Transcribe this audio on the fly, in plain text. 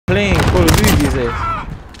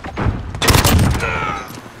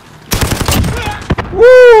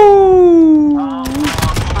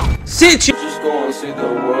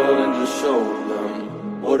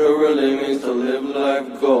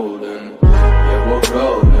life golden. Yeah, we're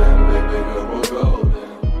golden, baby girl, we're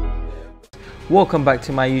golden. Welcome back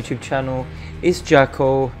to my YouTube channel. It's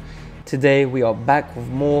Jacko. Today we are back with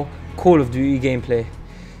more Call of Duty gameplay.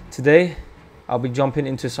 Today I'll be jumping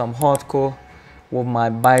into some hardcore with my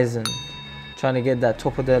Bizon, trying to get that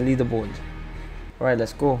top of the leaderboard. Alright,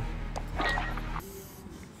 let's go.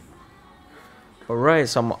 Alright,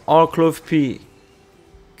 some Arclove Peak.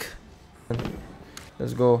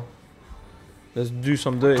 Let's go. Let's do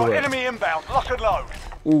some dirty work. Enemy inbound, lock and load.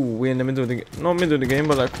 Ooh, we're in the middle of the game. Not middle of the game,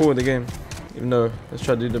 but like core of the game. Even though, let's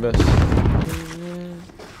try to do the best.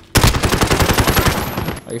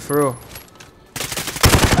 Are you for real?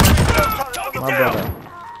 My brother.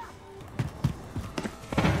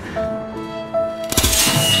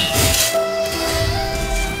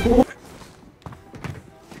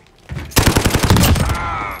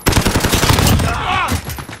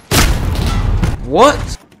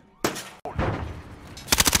 What?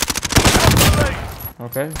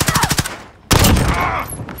 Okay.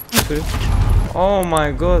 Two. Oh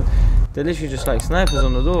my god. They're literally just like snipers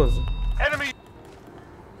on the doors. Enemy.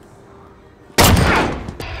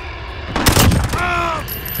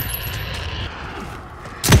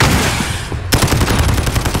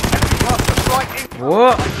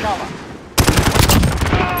 What?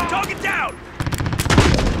 Target down.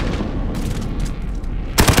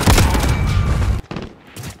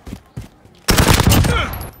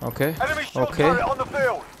 Okay. Okay. On the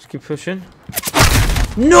field. Let's keep pushing.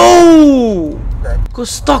 No! Got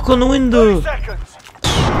stuck on the window. 30 seconds.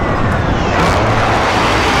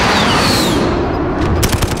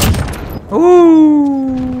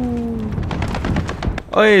 Ooh!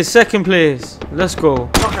 Oh yeah, second place. Let's go.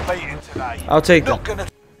 I'll take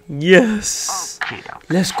that. Yes.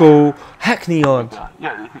 Let's go. Hackney Yard.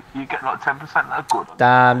 Yeah, you get like 10%. That's good.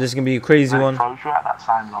 Damn, this is gonna be a crazy one. Throws you out that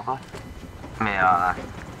same lobby. Yeah,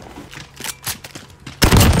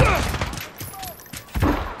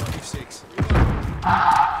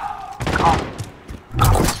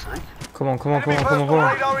 Come on, come on, come on, come on, come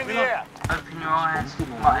on. Radar in the air. open your eyes.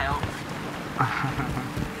 Might help.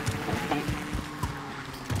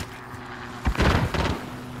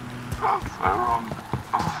 So wrong.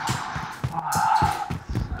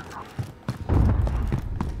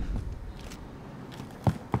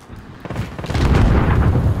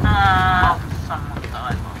 Someone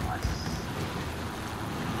died on my.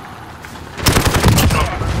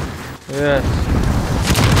 Yes.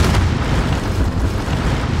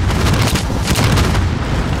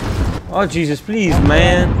 Oh Jesus, please,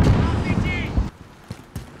 man.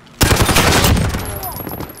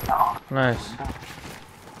 Nice.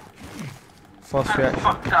 Fast reaction.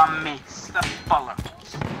 Fuck, I missed. That's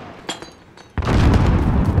bollocks.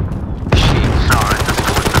 Shit, sorry.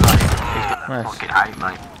 That's Nice. fucking hate,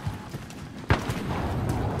 mate.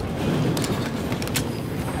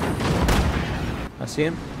 I see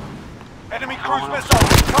him. Enemy cruise missile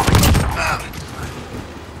coming.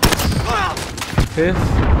 Fifth.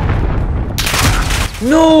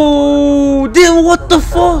 No! Damn, what the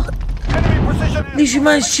fuck? Enemy precision. Literally,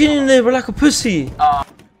 man's chilling there, but like a pussy. Oh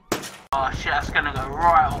shit, that's gonna go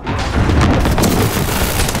right on.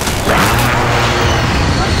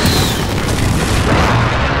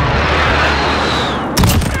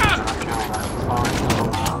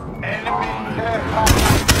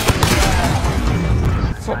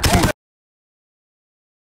 Fuck you.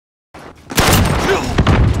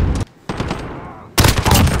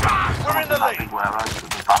 We're in the lead.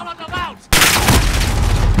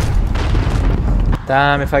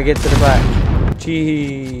 Damn, if I get to the back.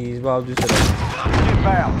 Jeez, well, I'll do something.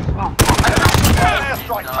 Inbound.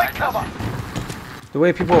 Airstrike, take cover. The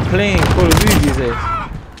way people are playing Call of Duty these days.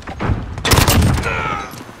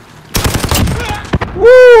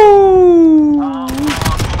 Woo!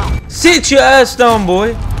 Sit your ass down,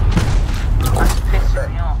 boy. That's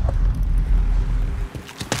pissing me off.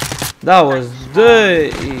 That was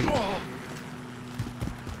dirty.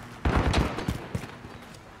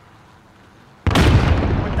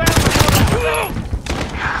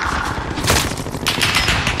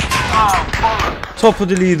 Top of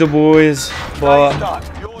the leader, boys, but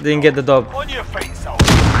didn't get the dub. On your feet, soldier.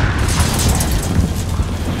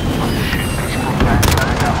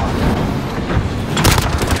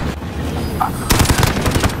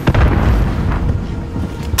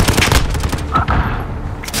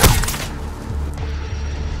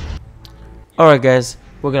 Alright guys,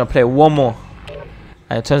 we're gonna play one more.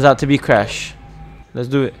 And it turns out to be Crash. Let's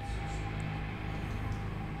do it.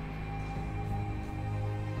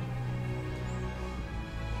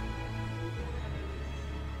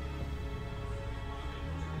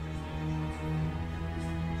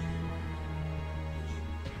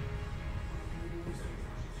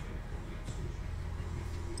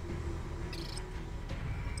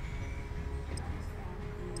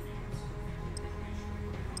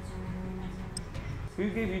 Who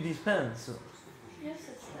gave you these pens? Yes,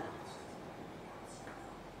 it's that.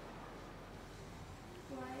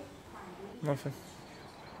 Why? Nothing.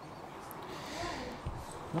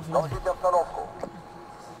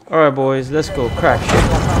 Alright boys, let's go. Crash.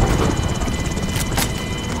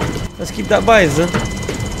 Let's keep that Bizon.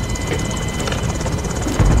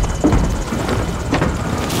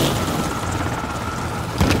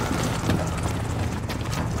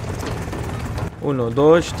 Uno,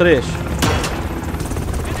 dos, tres.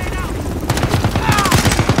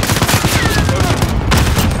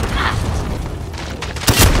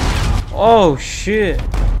 Oh shit!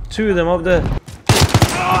 Two of them up there.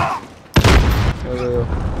 Yo.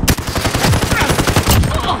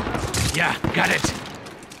 Yeah, got it.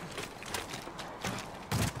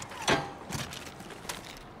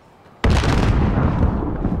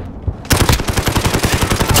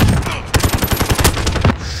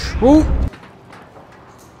 Ooh.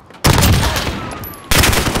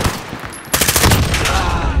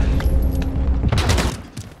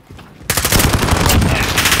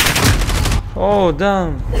 Oh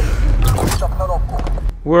damn.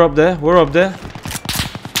 We're up there. We're up there.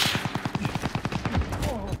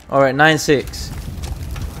 Alright, 9-6.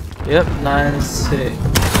 Yep, 9-6.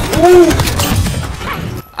 Ooh!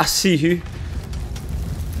 I see you.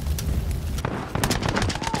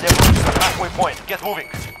 They're moving to the halfway point. Get moving.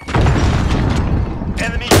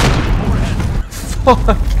 Enemy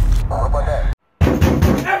overhead.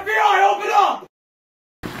 FBI, open up!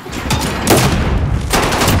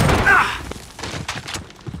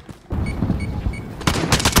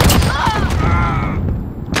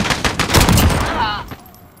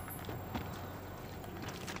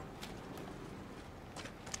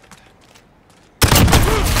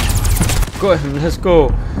 Got him, let's go.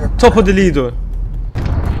 Top of the leader.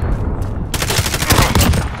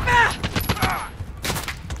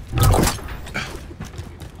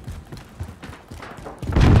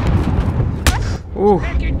 Ooh.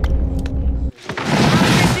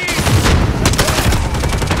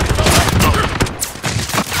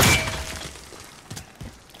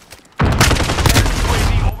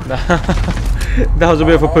 That was a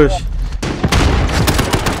bit of a push.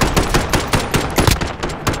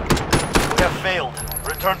 We have failed.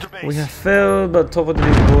 Return to base. We have failed, but top of the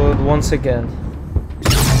leaderboard once again.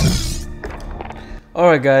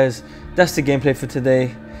 Alright guys, that's the gameplay for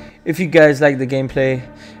today. If you guys like the gameplay,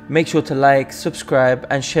 make sure to like, subscribe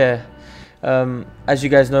and share. As you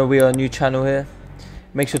guys know, we are a new channel here.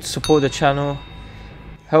 Make sure to support the channel,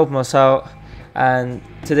 help us out. And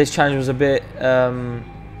today's challenge was a bit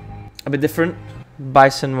different.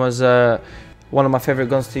 Bizon was one of my favorite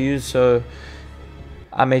guns to use, so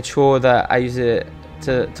I made sure that I use it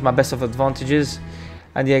to my best of advantages.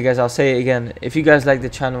 And yeah guys, I'll say it again, if you guys like the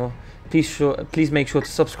channel, please make sure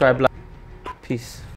to subscribe, like. Peace.